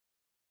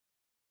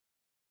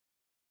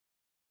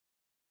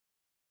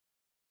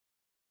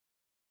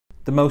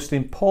the most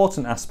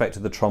important aspect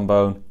of the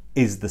trombone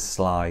is the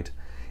slide.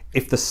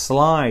 If the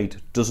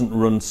slide doesn't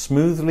run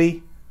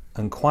smoothly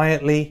and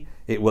quietly,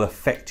 it will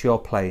affect your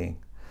playing.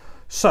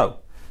 So,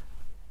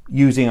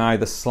 using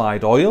either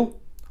slide oil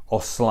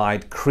or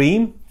slide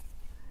cream,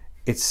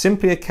 it's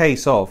simply a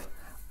case of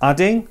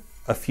adding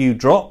a few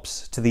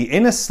drops to the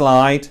inner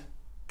slide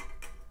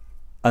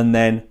and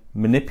then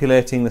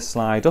manipulating the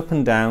slide up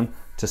and down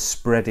to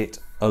spread it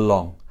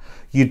along.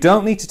 You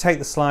don't need to take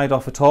the slide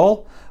off at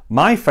all.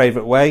 My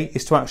favourite way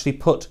is to actually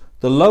put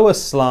the lower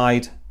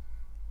slide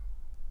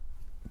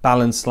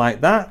balanced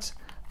like that,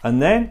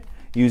 and then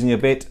using a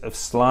bit of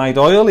slide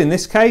oil, in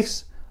this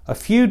case, a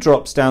few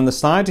drops down the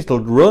slide, it'll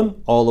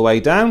run all the way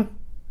down.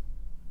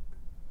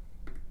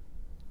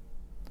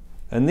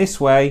 And this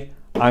way,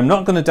 I'm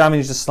not going to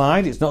damage the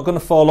slide, it's not going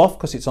to fall off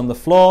because it's on the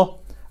floor,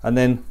 and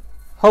then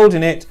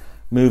holding it,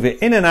 move it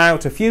in and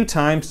out a few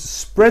times to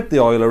spread the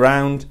oil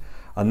around,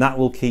 and that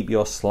will keep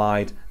your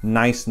slide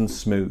nice and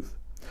smooth.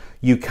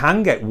 You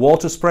can get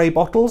water spray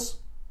bottles,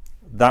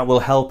 that will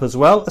help as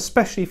well,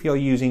 especially if you're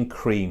using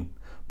cream.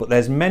 But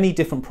there's many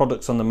different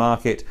products on the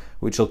market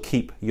which will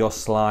keep your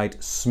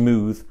slide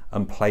smooth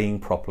and playing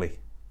properly.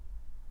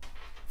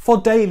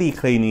 For daily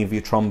cleaning of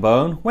your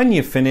trombone, when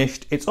you've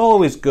finished, it's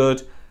always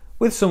good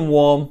with some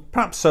warm,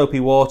 perhaps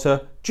soapy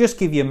water, just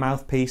give your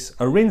mouthpiece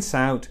a rinse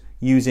out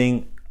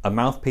using a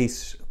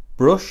mouthpiece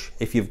brush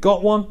if you've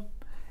got one.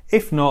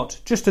 If not,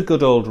 just a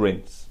good old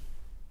rinse.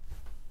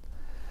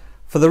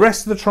 For the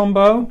rest of the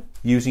trombone,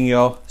 using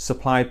your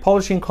supplied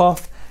polishing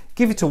cloth,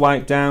 give it a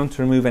wipe down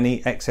to remove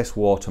any excess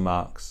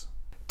watermarks.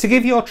 To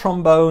give your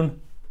trombone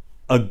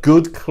a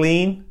good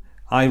clean,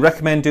 I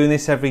recommend doing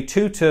this every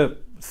 2 to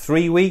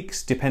 3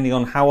 weeks, depending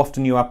on how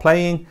often you are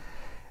playing.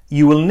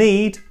 You will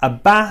need a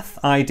bath,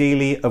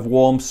 ideally, of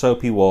warm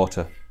soapy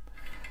water.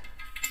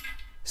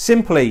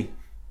 Simply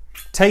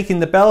taking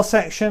the bell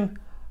section,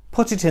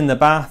 put it in the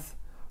bath,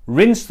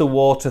 rinse the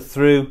water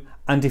through,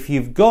 and if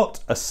you've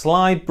got a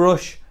slide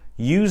brush,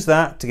 use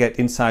that to get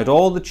inside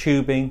all the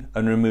tubing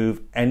and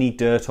remove any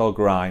dirt or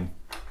grime.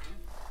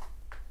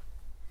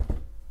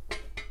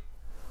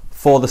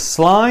 For the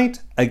slide,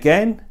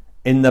 again,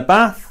 in the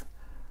bath,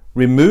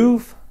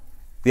 remove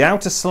the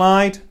outer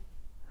slide,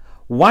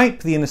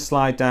 wipe the inner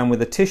slide down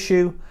with a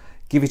tissue,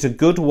 give it a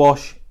good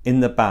wash in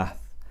the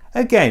bath.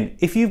 Again,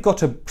 if you've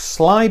got a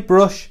slide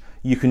brush,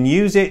 you can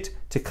use it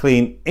to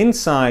clean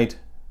inside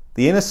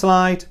the inner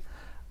slide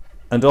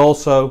and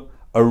also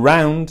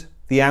around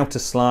the outer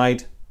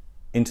slide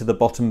into the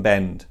bottom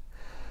bend.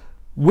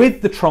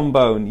 With the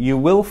trombone, you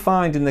will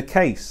find in the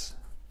case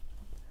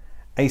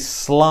a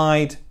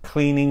slide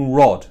cleaning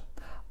rod.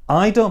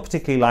 I don't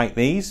particularly like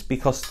these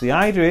because the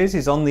idea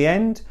is on the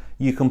end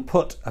you can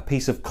put a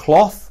piece of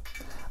cloth,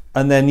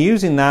 and then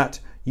using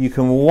that you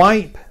can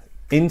wipe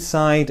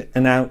inside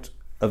and out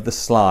of the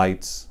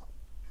slides,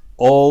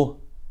 all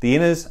the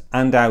inners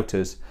and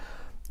outers.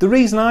 The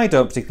reason I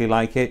don't particularly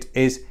like it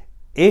is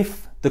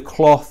if the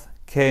cloth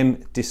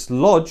came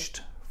dislodged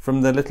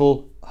from the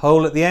little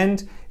hole at the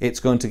end, it's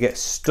going to get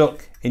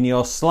stuck in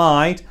your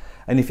slide,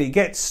 and if it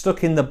gets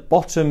stuck in the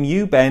bottom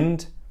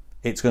U-bend,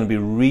 it's going to be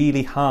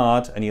really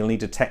hard and you'll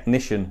need a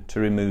technician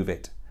to remove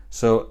it.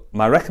 So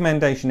my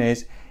recommendation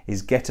is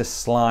get a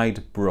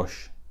slide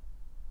brush.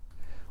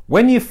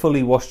 When you've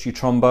fully washed your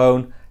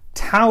trombone,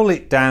 towel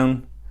it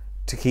down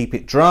to keep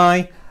it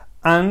dry,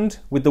 and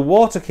with the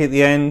water key at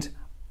the end,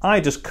 I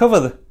just cover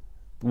the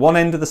one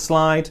end of the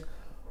slide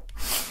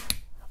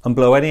and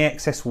blow any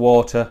excess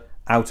water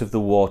out of the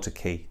water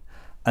key,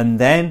 and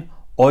then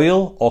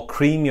oil or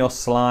cream your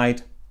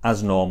slide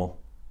as normal.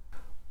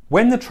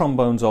 When the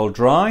trombone's all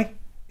dry,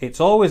 it's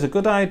always a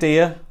good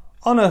idea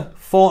on a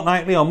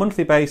fortnightly or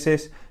monthly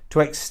basis to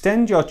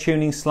extend your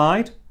tuning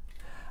slide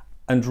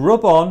and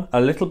rub on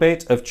a little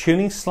bit of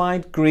tuning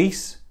slide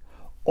grease,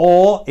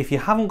 or if you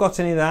haven't got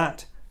any of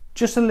that,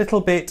 just a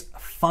little bit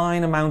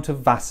fine amount of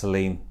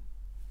Vaseline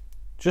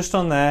just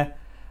on there,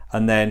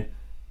 and then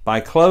by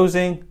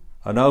closing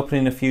and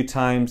opening a few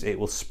times it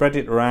will spread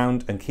it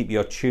around and keep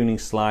your tuning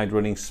slide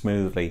running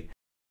smoothly.